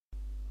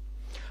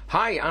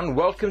Hi and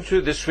welcome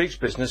to this week's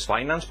Business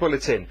Finance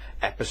Bulletin,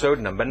 episode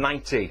number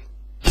 90.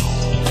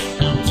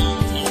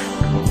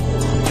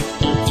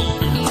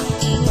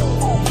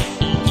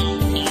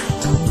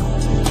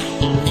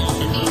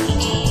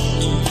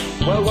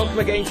 Well, welcome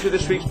again to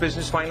this week's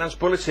Business Finance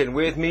Bulletin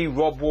with me,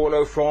 Rob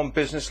Warlow from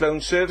Business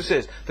Loan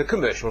Services, the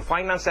commercial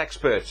finance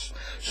experts.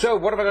 So,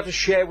 what have I got to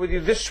share with you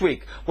this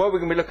week? Well, we're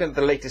going to be looking at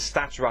the latest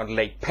stats around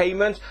late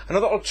payment,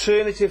 another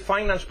alternative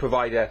finance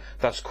provider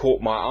that's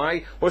caught my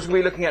eye. We're also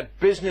going to be looking at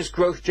business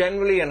growth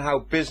generally and how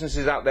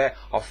businesses out there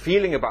are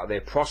feeling about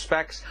their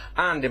prospects.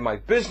 And in my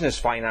business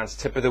finance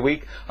tip of the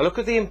week, I look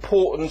at the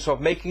importance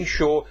of making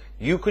sure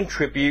you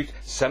contribute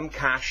some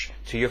cash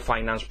to your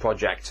finance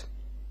project.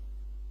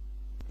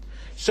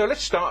 So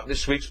let's start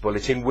this week's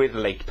bulletin with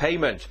late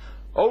payment.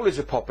 Always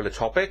a popular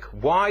topic.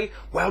 Why?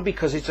 Well,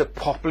 because it's a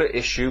popular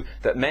issue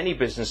that many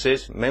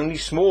businesses, mainly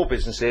small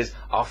businesses,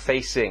 are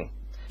facing.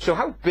 So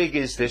how big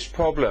is this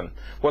problem?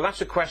 Well,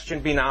 that's a question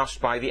being asked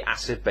by the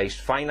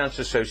Asset-Based Finance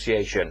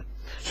Association.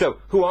 So,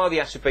 who are the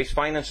Asset-Based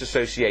Finance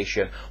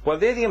Association? Well,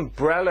 they're the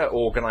umbrella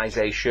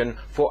organisation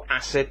for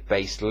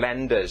asset-based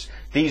lenders.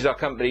 These are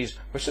companies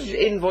such as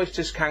invoice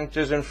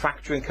discounters and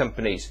factoring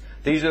companies.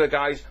 These are the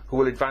guys who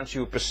will advance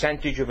you a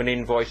percentage of an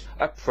invoice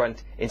up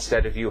front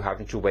instead of you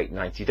having to wait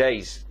 90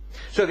 days.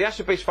 So the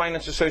Asset-Based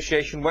Finance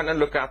Association went and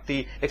looked at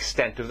the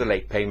extent of the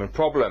late payment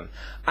problem,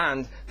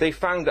 and they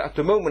found that at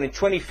the moment in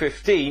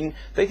 2015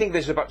 they think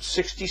there's about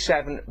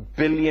 £67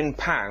 billion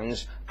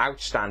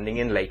outstanding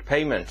in late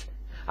payment.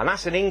 And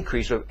that's an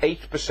increase of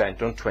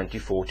 8% on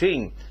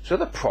 2014. So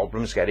the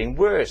problem's getting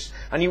worse.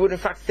 And you would in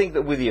fact think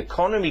that with the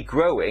economy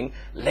growing,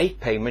 late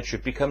payment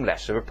should become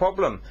less of a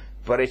problem.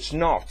 But it's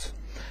not.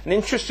 And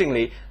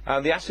interestingly,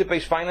 the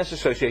Asset-Based Finance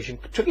Association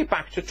took it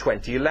back to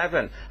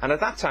 2011. And at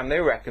that time,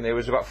 they reckon there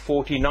was about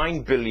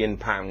 £49 billion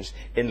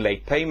in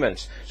late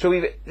payments. So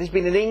there's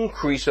been an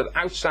increase of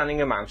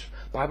outstanding amounts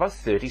by about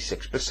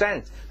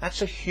 36%.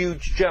 That's a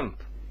huge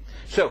jump.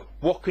 So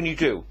what can you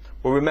do?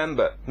 Well,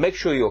 remember, make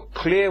sure you're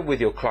clear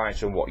with your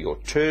clients on what your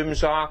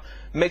terms are.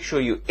 Make sure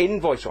you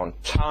invoice on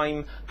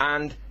time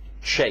and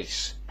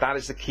chase. That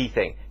is the key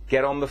thing.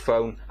 Get on the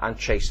phone and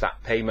chase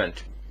that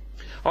payment.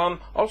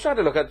 Also had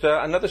a look at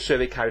another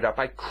survey carried out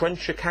by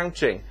Crunch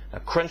Accounting. Now,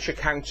 Crunch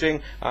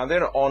Accounting,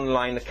 they're an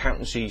online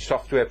accountancy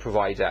software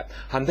provider,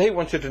 and they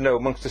wanted to know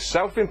amongst the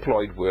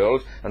self-employed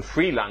world and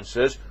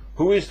freelancers,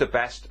 who is the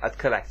best at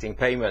collecting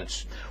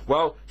payments?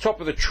 Well,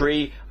 top of the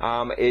tree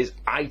is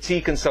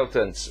IT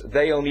consultants.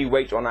 They only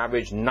wait on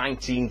average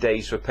 19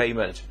 days for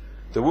payment.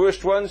 The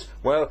worst ones,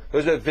 well,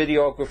 those are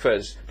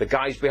videographers, the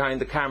guys behind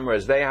the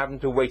cameras. They having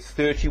to wait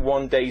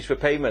 31 days for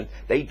payment.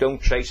 They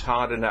don't chase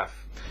hard enough.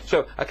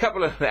 So a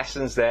couple of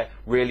lessons there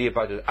really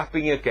about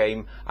upping your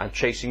game and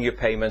chasing your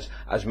payments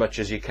as much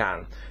as you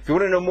can. If you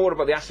want to know more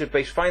about the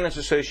Asset-Based Finance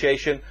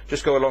Association,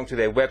 just go along to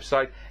their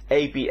website,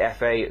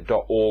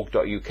 abfa.org.uk,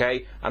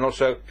 and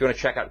also if you want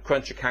to check out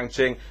Crunch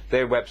Accounting,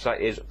 their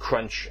website is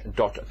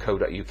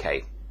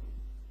crunch.co.uk.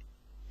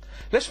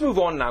 Let's move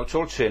on now to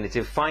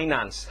alternative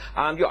finance.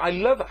 I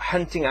love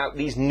hunting out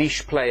these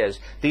niche players,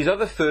 these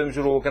other firms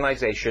or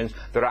organisations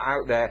that are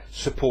out there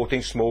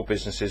supporting small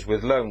businesses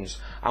with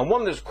loans. And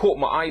one that's caught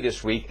my eye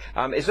this week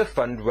is a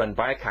fund run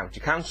by a county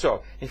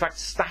council. In fact,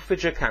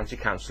 Staffordshire County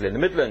Council in the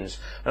Midlands.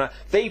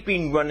 They've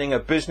been running a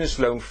business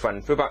loan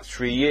fund for about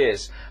 3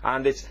 years,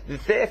 and it's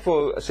there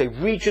for, say,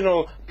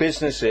 regional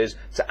businesses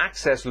to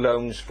access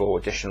loans for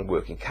additional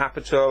working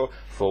capital,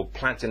 for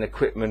plant and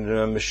equipment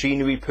and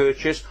machinery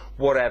purchase,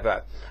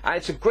 whatever. And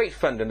it's a great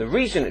fund, and the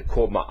reason it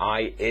caught my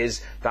eye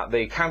is that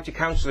the county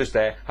councillors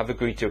there have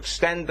agreed to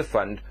extend the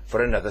fund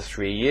for another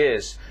 3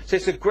 years. So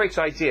it's a great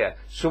idea.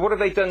 So what have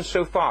they done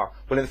so far?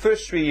 Well, in the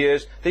first 3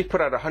 years, they've put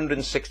out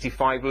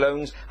 165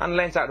 loans and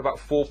lent out about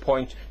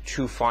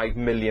 £4.25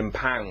 million.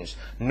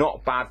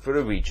 Not bad for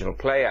a regional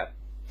player.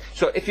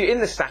 So if you're in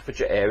the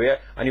Staffordshire area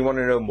and you want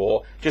to know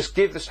more, just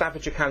give the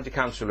Staffordshire County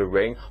Council a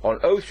ring on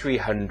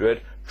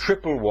 0300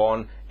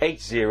 111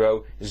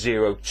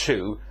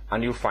 8002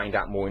 and you'll find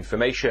out more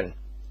information.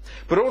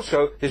 But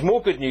also, there's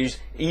more good news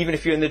even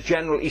if you're in the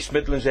general East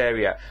Midlands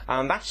area.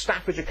 And that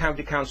Staffordshire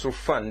County Council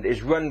fund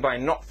is run by a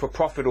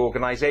not-for-profit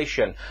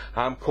organisation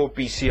called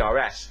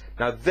BCRS.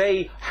 Now,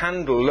 they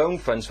handle loan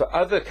funds for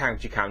other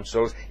county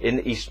councils in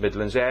the East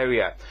Midlands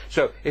area.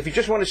 So, if you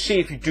just want to see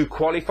if you do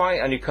qualify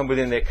and you come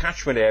within their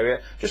catchment area,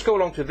 just go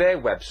along to their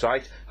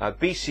website,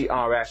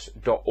 bcrs.org.uk,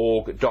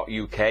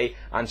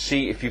 and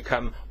see if you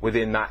come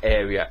within that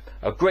area.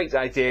 A great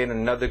idea and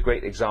another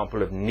great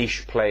example of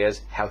niche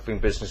players helping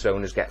business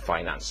owners get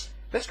finance.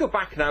 Let's go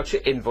back now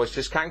to invoice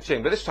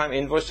discounting, but this time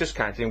invoice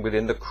discounting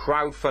within the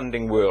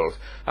crowdfunding world.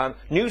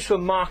 News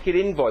from Market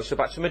Invoice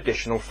about some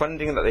additional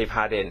funding that they've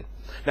had in.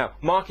 Now,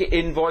 Market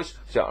Invoice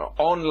is an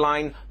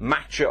online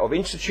matcher of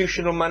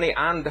institutional money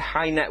and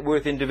high net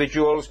worth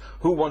individuals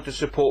who want to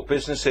support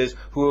businesses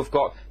who have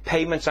got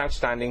payments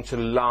outstanding to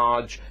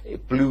large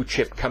blue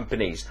chip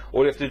companies.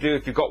 All you have to do,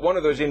 if you've got one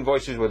of those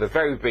invoices with a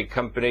very big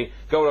company,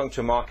 go along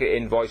to Market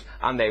Invoice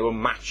and they will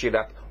match it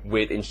up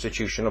with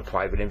institutional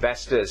private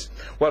investors.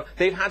 Well,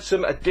 they've had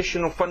some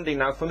additional funding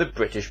now from the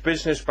British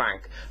Business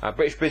Bank.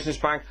 British Business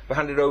Bank have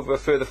handed over a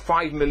further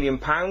 £5 million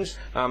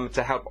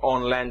to help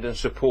on lend and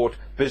support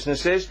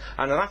businesses,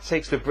 and that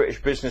takes the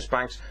British Business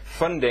Bank's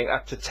funding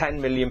up to £10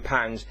 million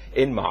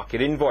in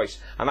Market Invoice,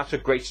 and that's a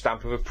great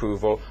stamp of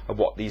approval of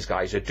what these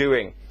guys are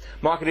doing.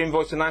 Market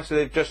Invoice announced that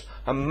they've just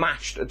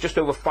matched just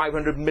over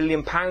 £500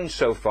 million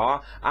so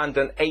far and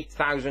done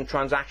 8,000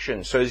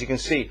 transactions. So as you can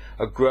see,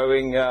 a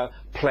growing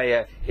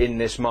player in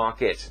this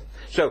market.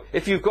 So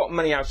if you've got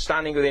money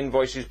outstanding with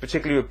invoices,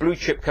 particularly with blue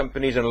chip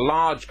companies and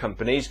large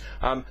companies,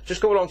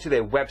 just go along to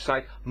their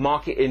website,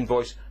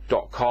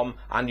 marketinvoice.com,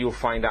 and you'll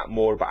find out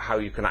more about how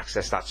you can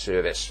access that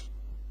service.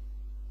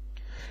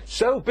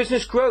 So,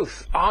 business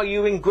growth. Are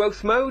you in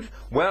growth mode?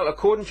 Well,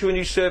 according to a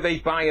new survey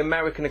by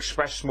American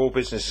Express Small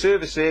Business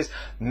Services,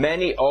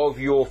 many of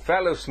your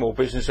fellow small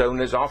business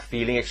owners are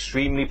feeling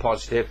extremely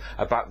positive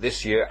about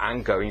this year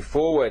and going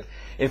forward.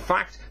 In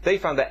fact, they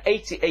found that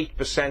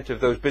 88% of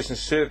those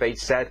business surveyed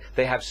said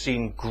they have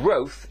seen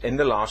growth in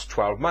the last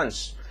 12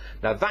 months.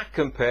 Now that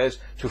compares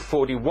to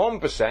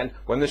 41%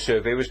 when the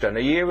survey was done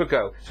a year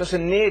ago. So it's a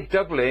near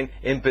doubling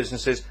in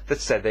businesses that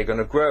said they're going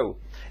to grow.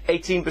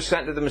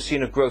 18% of them have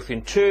seen a growth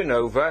in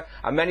turnover,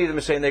 and many of them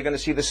are saying they're going to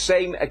see the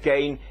same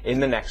again in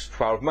the next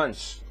 12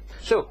 months.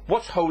 So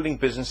what's holding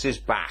businesses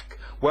back?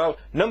 Well,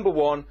 number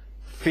one,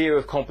 fear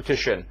of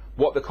competition,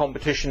 what the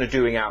competition are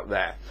doing out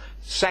there.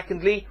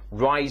 Secondly,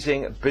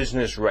 rising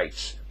business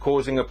rates,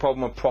 causing a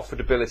problem of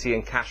profitability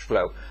and cash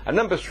flow. And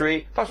number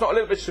three, perhaps not a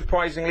little bit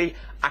surprisingly,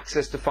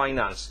 access to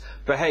finance.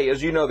 But hey,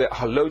 as you know, there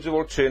are loads of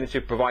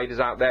alternative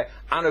providers out there,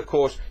 and of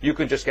course you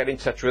can just get in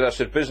touch with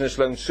us at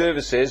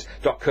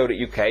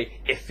businessloanservices.co.uk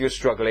if you're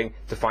struggling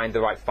to find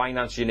the right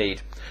finance you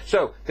need.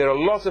 So there are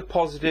lots of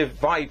positive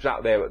vibes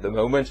out there at the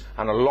moment,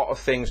 and a lot of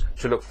things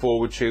to look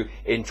forward to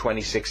in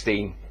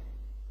 2016.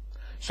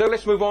 So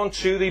let's move on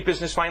to the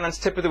business finance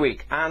tip of the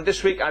week. And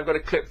this week I've got a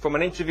clip from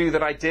an interview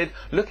that I did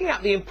looking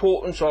at the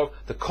importance of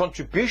the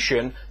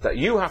contribution that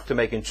you have to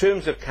make in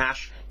terms of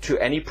cash to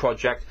any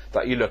project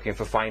that you're looking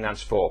for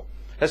finance for.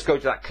 Let's go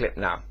to that clip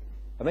now.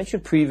 I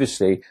mentioned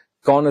previously,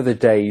 gone are the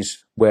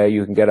days where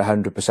you can get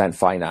 100%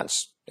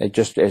 finance. It's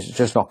just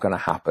not going to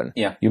happen.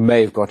 Yeah. You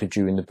may have got it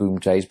during the boom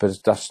days, but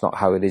that's not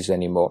how it is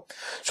anymore.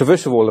 So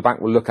first of all, the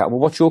bank will look at, well,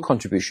 what's your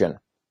contribution?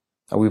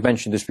 And we've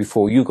mentioned this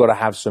before, you've got to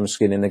have some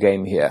skin in the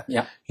game here.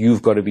 Yeah.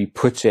 You've got to be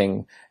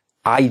putting,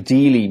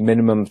 ideally,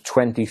 minimum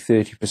 20,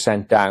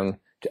 30% down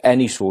to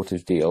any sort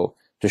of deal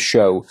to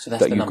show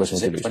that you've got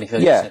something to lose.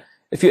 Yeah.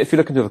 If you're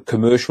looking to have a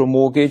commercial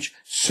mortgage,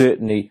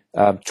 certainly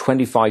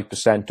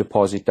 25%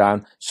 deposit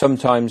down.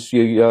 Sometimes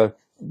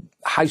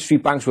high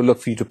street banks will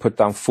look for you to put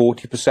down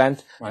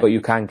 40%, right, but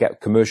you can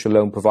get commercial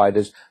loan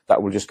providers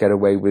that will just get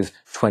away with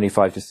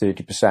 25 to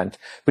 30%.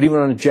 But even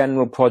on a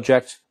general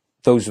project,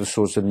 those are the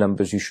sorts of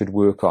numbers you should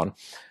work on.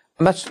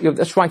 And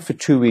that's right for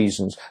two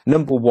reasons.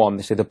 Number one,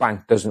 they say the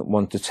bank doesn't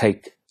want to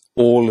take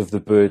all of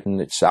the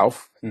burden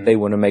itself. They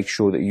want to make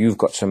sure that you've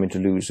got something to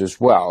lose as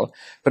well.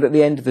 But at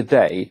the end of the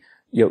day,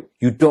 you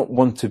don't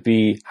want to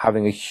be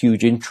having a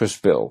huge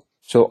interest bill.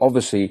 So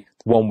obviously,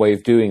 one way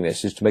of doing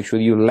this is to make sure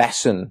that you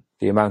lessen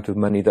the amount of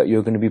money that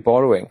you're going to be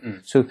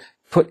borrowing. So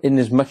put in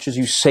as much as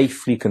you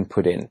safely can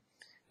put in.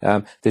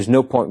 There's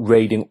no point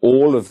raiding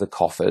all of the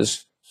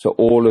coffers. So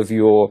all of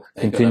your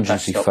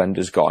contingency fund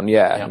is gone.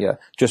 Yeah.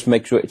 Just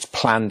make sure it's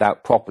planned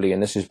out properly.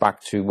 And this is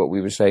back to what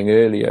we were saying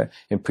earlier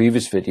in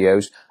previous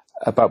videos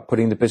about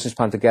putting the business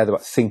plan together,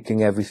 about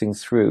thinking everything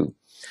through.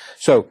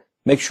 So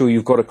make sure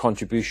you've got a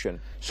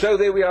contribution. So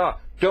there we are.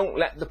 Don't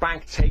let the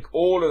bank take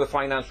all of the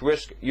finance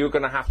risk. You're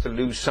going to have to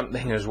lose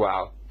something as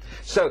well.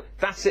 So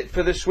that's it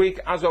for this week.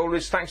 As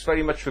always, thanks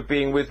very much for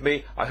being with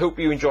me. I hope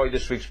you enjoyed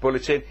this week's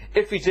bulletin.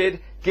 If you did,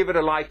 give it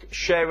a like,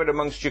 share it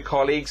amongst your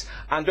colleagues,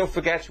 and don't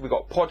forget we've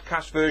got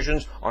podcast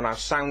versions on our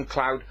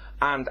SoundCloud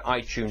and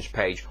iTunes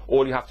page.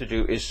 All you have to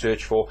do is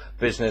search for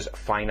Business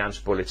Finance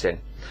Bulletin.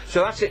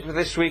 So that's it for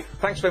this week.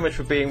 Thanks very much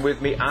for being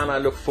with me, and I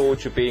look forward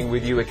to being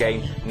with you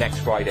again next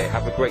Friday.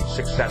 Have a great,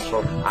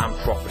 successful and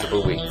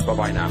profitable week.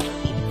 Bye-bye now.